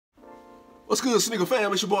What's good, sneaker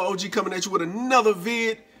fam? It's your boy OG coming at you with another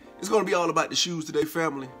vid. It's gonna be all about the shoes today,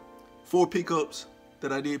 family. 4 pickups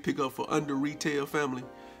that I did pick up for under retail, family.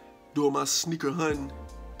 Doing my sneaker hunting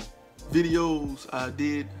videos, I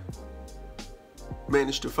did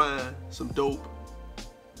manage to find some dope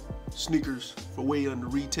sneakers for way under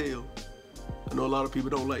retail. I know a lot of people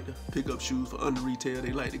don't like to pick up shoes for under retail.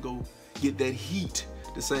 They like to go get that heat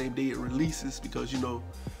the same day it releases, because you know,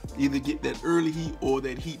 either get that early heat or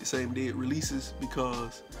that heat the same day it releases,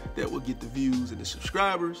 because that will get the views and the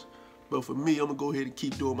subscribers. But for me, I'm gonna go ahead and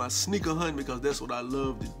keep doing my sneaker hunting because that's what I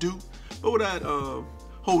love to do. But without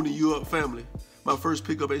holding you up, family, my first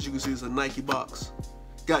pickup, as you can see, is a Nike box.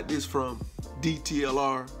 Got this from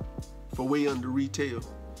DTLR for way under retail.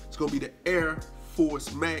 It's gonna be the Air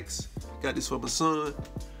Force Max. Got this for my son.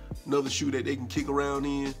 Another shoe that they can kick around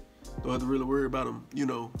in. Don't have to really worry about them, you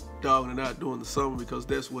know, dogging it out during the summer, because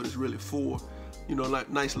that's what it's really for. You know, like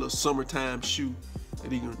nice little summertime shoe that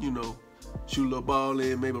he can, you know, shoot a little ball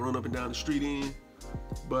in, maybe run up and down the street in.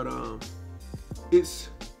 But its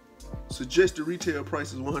suggested retail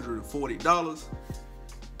price is $140.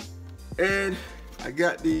 And I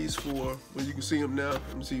got these for, well, you can see them now.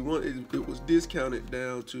 Let me see, it was discounted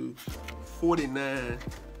down to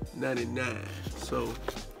 $49.99. So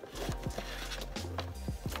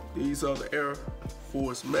these are the Air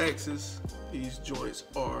Force Maxes. These joints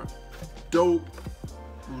are dope.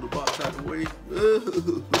 Move the box out the way.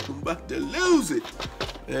 Ooh, I'm about to lose it.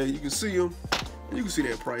 And you can see them. And you can see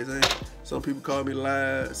that price, eh? Some people call me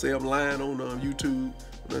lying, say I'm lying on YouTube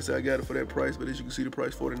when I say I got it for that price. But as you can see, the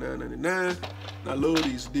price $49.99. I love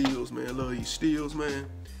these deals, man. I love these steals, man.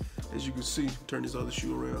 As you can see, turn this other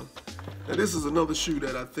shoe around. Now this is another shoe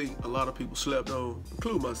that I think a lot of people slept on,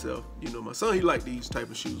 including myself. You know, my son, he liked these type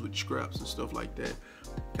of shoes with scraps and stuff like that.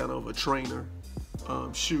 Kind of a trainer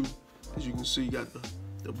shoe. As you can see, got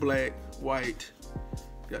the black, white,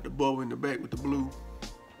 got the bow in the back with the blue.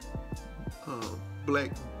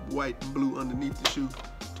 Black, white, and blue underneath the shoe.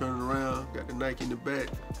 Turn it around, got the Nike in the back.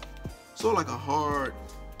 So like a hard,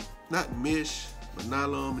 not mesh, but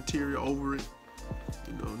nylon material over it.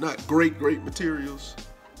 You know, not great materials,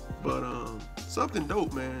 but something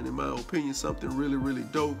dope, man. In my opinion, something really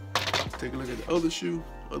dope. Take a look at the other shoe,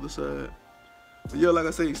 other side. But yeah, like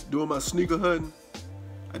I say, doing my sneaker hunting,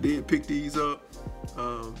 I did pick these up.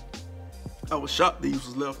 I was shocked these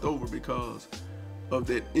was left over because of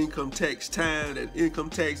that income tax time, that income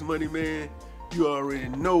tax money, man. You already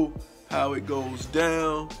know how it goes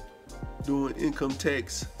down during income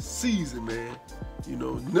tax season, man. You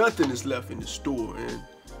know, nothing is left in the store. And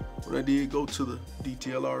when I did go to the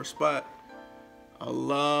DTLR spot, a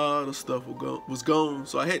lot of stuff was gone.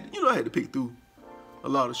 So I had, you know, I had to pick through a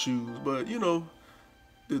lot of shoes. But you know,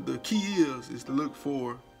 the key is to look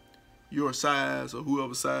for your size or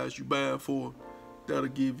whoever size you buying for. That'll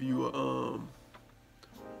give you a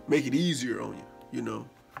make it easier on you. You know,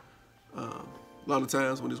 a lot of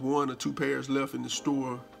times when there's 1 or 2 pairs left in the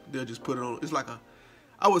store, they'll just put it on. It's like a,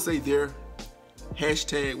 I would say their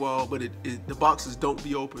hashtag wall, but the boxes don't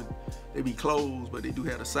be open. They be closed, but they do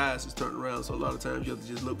have the sizes turned around. So a lot of times you have to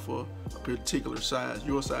just look for a particular size,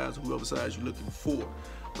 your size, or whoever size you're looking for.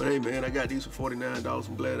 But hey, man, I got these for $49.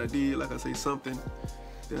 I'm glad I did. Like I say, something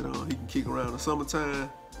that he can kick around in the summertime.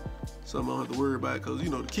 Something I don't have to worry about, because you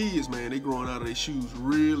know the kids, man, they growing out of their shoes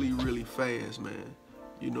really fast, man.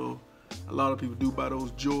 You know, a lot of people do buy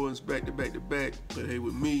those Jordans back to back to back, but hey,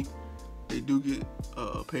 with me, they do get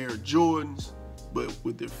a pair of Jordans. But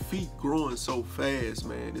with their feet growing so fast,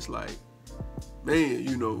 man, it's like, man,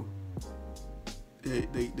 you know,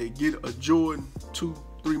 they get a Jordan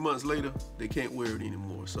 2-3 months later, they can't wear it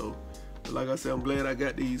anymore. So, like I said, I'm glad I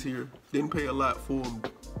got these here. Didn't pay a lot for them,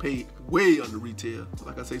 paid way under retail.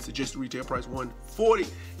 Like I say, suggested retail price $140,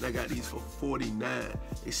 and I got these for $49.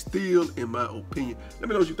 They still, in my opinion. Let me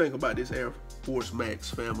know what you think about this Air Force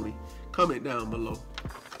Max, family. Comment down below.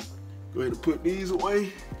 Go ahead and put these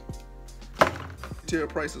away. Retail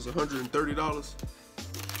price is $130.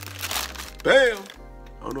 Bam!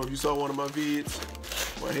 I don't know if you saw one of my vids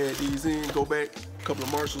where I had these in. Go back a couple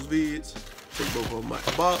of Marshall's vids. Take both of them out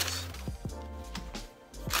the box.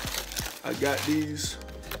 I got these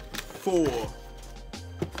for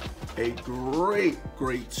a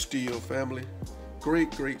great steal, family.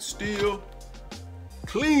 Great steal.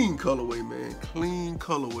 Clean colorway, man. Clean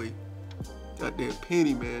colorway. Got that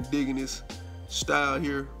penny, man. Digging this style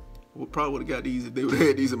here. Well, probably would have got these if they would have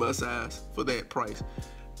had these in my size for that price.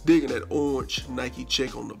 Digging that orange Nike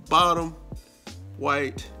check on the bottom.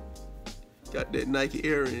 White. Got that Nike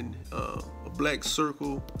Air in a black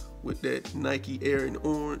circle with that Nike Air in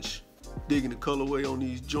orange. Digging the colorway on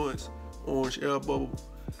these joints. Orange air bubble.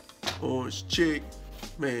 orange check.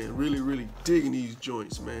 Man, really digging these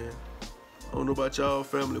joints, man. I don't know about y'all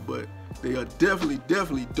family, but they are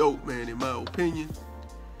definitely dope, man, in my opinion.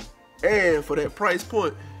 And for that price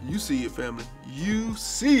point, you see it, family. You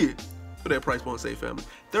see it. For that price point, say, family,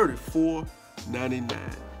 $34.99.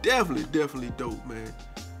 Definitely dope, man.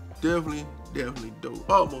 Definitely dope.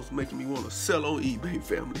 Almost making me want to sell on eBay,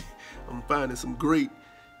 family. I'm finding some great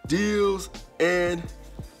deals and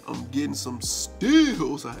I'm getting some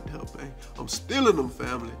steals out there, man. I'm stealing them,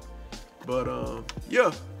 family. But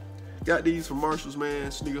yeah, got these from Marshall's,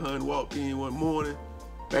 man. Sneaker hunt, walked in one morning.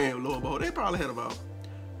 Bam, lo and behold, they probably had about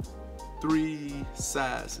 3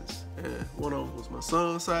 sizes, and one of them was my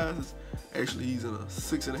son's sizes. Actually, he's in a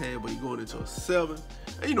 6.5, but he's going into a 7.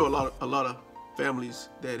 And you know, a lot of families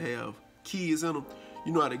that have kids in them,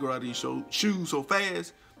 you know how they grow out of these shoes so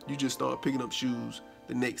fast, you just start picking up shoes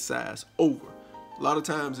the next size over. A lot of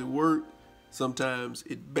times it works, sometimes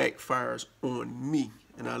it backfires on me,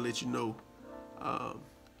 and I'll let you know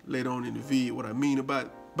later on in the video what I mean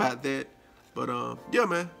about that. But yeah,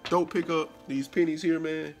 man, dope pickup. These pennies here,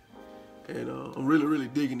 man. And I'm really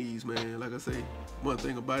digging these, man. Like I say, one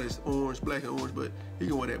thing about it is orange, black and orange, but you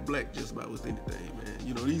can wear that black just about with anything, man.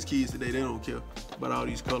 You know, these kids today, they don't care about all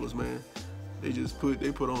these colors, man. They just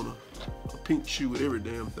put on a pink shoe with every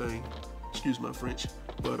damn thing. Excuse my French.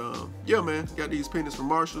 But yeah, man, got these pennies from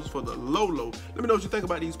Marshall's for the low. Let me know what you think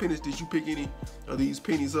about these pennies. Did you pick any of these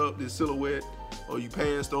pennies up, this silhouette, or you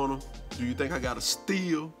passed on them? Do you think I got a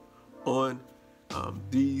steal on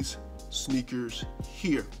these sneakers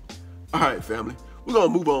here? All right, family, we're gonna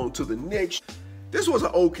move on to the next. This was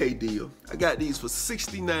an okay deal. I got these for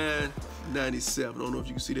 $69.97. I don't know if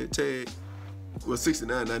you can see that tag. Well,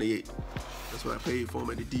 $69.98. That's what I paid for them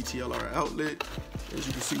at the DTLR outlet. As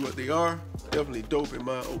you can see what they are. Definitely dope in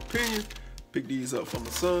my opinion. Picked these up for my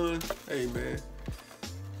son. Hey, man,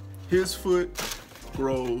 his foot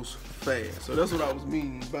grows fast. So that's what I was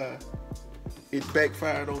meaning by it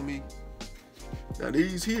backfired on me. Now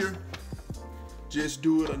these here, Just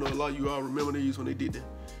Do It. I know a lot of you all remember these when they did the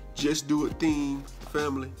Just Do It theme,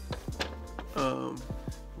 family.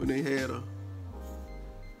 When they had a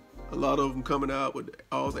lot of them coming out with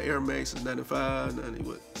all the Air Maxes, 95,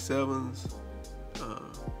 97s,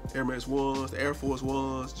 Air Max 1s, the Air Force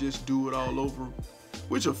 1s, Just Do It all over them.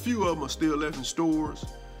 Which a few of them are still left in stores,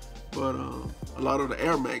 but a lot of the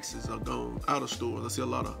Air Maxes are gone out of stores. I see a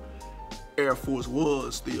lot of Air Force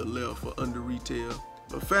 1s still left for under retail.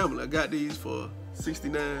 But family, I got these for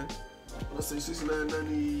 $69. Let's say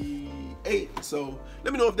 $69.98. So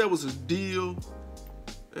let me know if that was a deal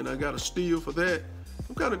and I got a steal for that.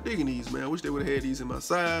 I'm kind of digging these, man. I wish they would have had these in my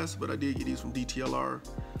size, but I did get these from DTLR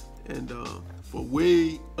and for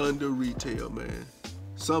way under retail, man.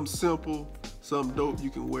 Some simple, some dope you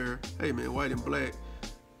can wear. Hey, man, white and black,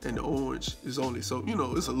 and the orange is only, so you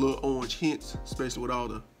know, it's a little orange hint, especially with all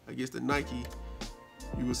the, I guess, the Nike,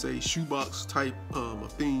 you would say shoebox type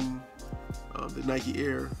of theme, the Nike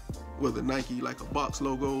Air, well, the Nike like a box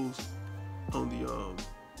logos on the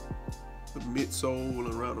midsole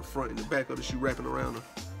and around the front and the back of the shoe, wrapping around the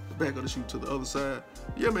back of the shoe to the other side.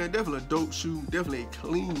 Yeah, man, definitely a dope shoe, definitely a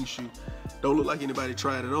clean shoe. Don't look like anybody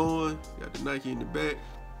tried it on. Got the Nike in the back,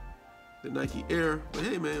 the Nike Air. But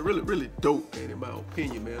hey, man, really dope, man, in my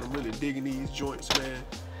opinion, man. I'm really digging these joints, man.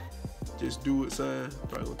 Just Do It sign.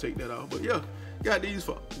 Probably gonna take that off. But yeah, got these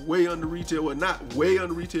for way under retail. Well, not way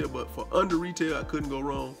under retail, but for under retail, I couldn't go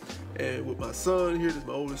wrong. And with my son here, this is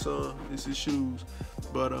my oldest son, this is his shoes.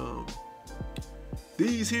 But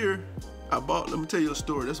these here, I bought, let me tell you a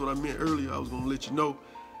story. That's what I meant earlier. I was gonna let you know.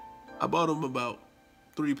 I bought them about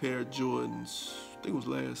 3 pair of Jordans, I think it was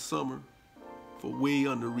last summer, for way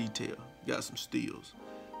under retail. Got some steals.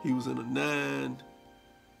 He was in a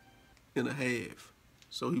 9.5.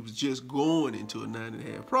 So he was just going into a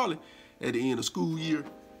 9.5, probably at the end of school year.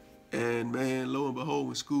 And man, lo and behold,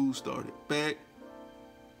 when school started back,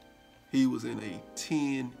 he was in a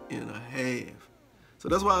 10.5. So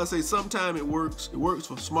that's why I say sometimes it works. It works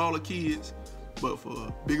for smaller kids, but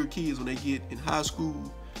for bigger kids when they get in high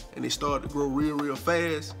school and they start to grow real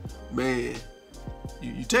fast, man,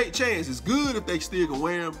 you take chances. It's good if they still can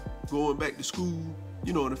wear them going back to school,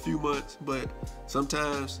 you know, in a few months. But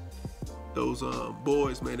sometimes those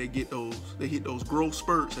boys, man, they hit those growth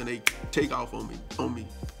spurts and they take off on me.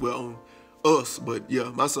 Well, on us, but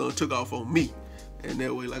yeah, my son took off on me. And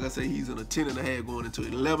that way, like I say, he's in a 10.5 going into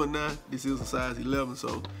 11 now. This is a size 11,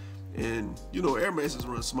 so, and you know, Air Maxes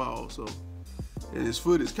run small, so, and his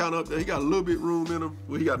foot is kind of up there. He got a little bit room in him.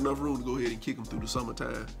 Well, he got enough room to go ahead and kick him through the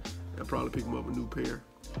summertime and probably pick him up a new pair.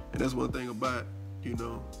 And that's one thing about, you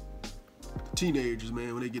know, teenagers,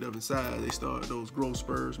 man, when they get up inside, they start those growth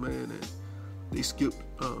spurs, man, and they skip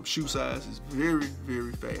shoe sizes very,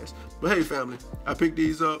 very fast. But hey, family, I picked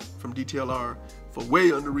these up from DTLR for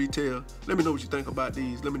way under retail. Let me know what you think about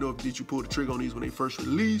these. Let me know if did you pull the trigger on these when they first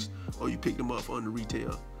released, or you picked them up for under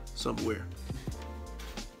retail somewhere.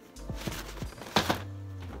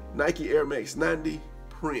 Nike Air Max 90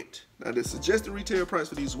 print. Now the suggested retail price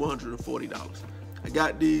for these is $140. I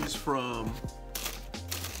got these from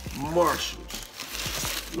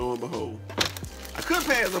Marshalls, lo and behold. I couldn't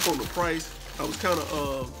pass up on the price. I was kind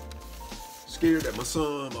of scared that my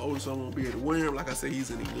oldest son, won't be able to wear them. Like I said,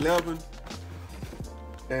 he's in 11.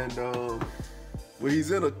 And well,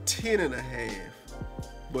 he's in a 10.5,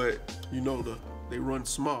 but you know they run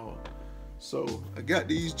small. So I got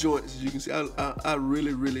these joints. As you can see, I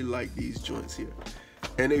really, really like these joints here.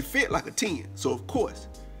 And they fit like a 10. So of course,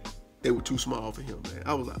 they were too small for him, man.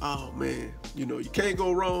 I was like, oh man, you know, you can't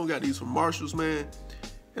go wrong. Got these from Marshalls, man.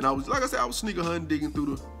 And I was, like I said, I was sneaker hunting, digging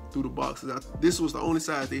through the boxes. This was the only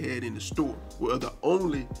size they had in the store. Well, the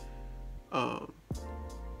only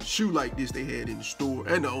shoe like this they had in the store,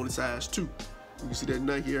 and the only size too. You can see that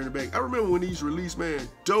Nike Air in the back. I remember when these released, man.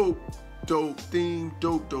 Dope theme,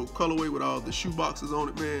 dope colorway with all the shoe boxes on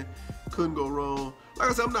it, man. Couldn't go wrong. Like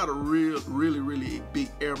I said, I'm not a really a big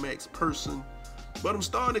Air Max person, but I'm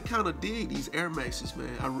starting to kind of dig these Air Maxes,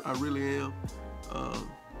 man. I really am.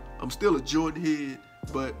 I'm still a Jordan head,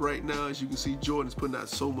 but right now, as you can see, Jordan's putting out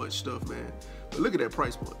so much stuff, man. But look at that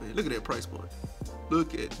price point, man. Look at that price point.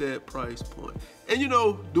 Look at that price point. And you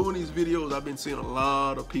know, doing these videos, I've been seeing a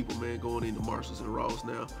lot of people, man, going into Marshalls and Ross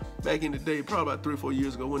now. Back in the day, probably about 3 or 4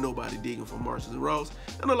 years ago, when nobody digging for Marshalls and Ross.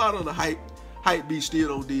 And a lot of the hype-B still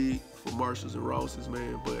don't dig for Marshalls and Rosses,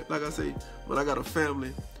 man. But like I say, when I got a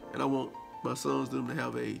family and I want my sons them to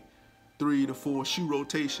have a 3 to 4 shoe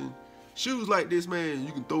rotation, shoes like this, man,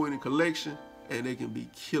 you can throw in a collection and they can be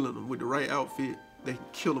killing them with the right outfit. They can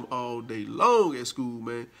kill them all day long at school,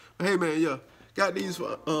 man. But hey, man, yeah, got these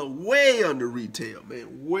for way under retail, man.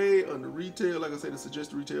 Way under retail. Like I said, the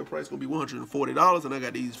suggested retail price gonna be $140, and I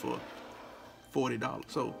got these for $40.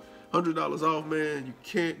 So $100 off, man. You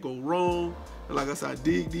can't go wrong. And like I said, I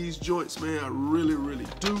dig these joints, man. I really, really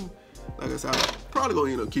do. Like I said, I'm probably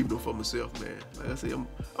gonna end up keeping them for myself, man. Like I said, I'm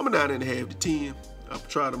a 9.5 to 10. I've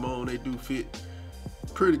tried them on. They do fit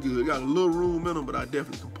pretty good. Got a little room in them, but I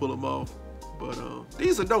definitely can pull them off. But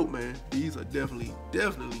these are dope, man. These are definitely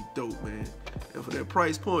dope, man. And for that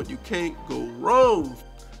price point, you can't go wrong.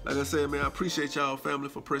 Like I said, man, I appreciate y'all, family,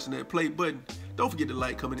 for pressing that play button. Don't forget to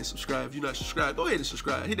like, comment, and subscribe. If you're not subscribed, go ahead and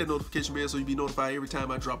subscribe. Hit that notification bell so you be notified every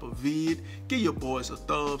time I drop a vid. Give your boys a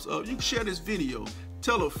thumbs up. You can share this video.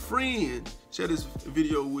 Tell a friend. Share this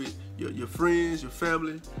video with your friends, your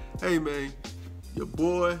family. Hey, man, your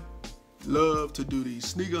boy love to do these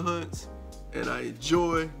sneaker hunts, and I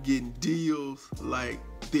enjoy getting deals like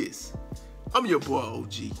this. I'm your boy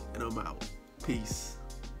OG, and I'm out. Peace.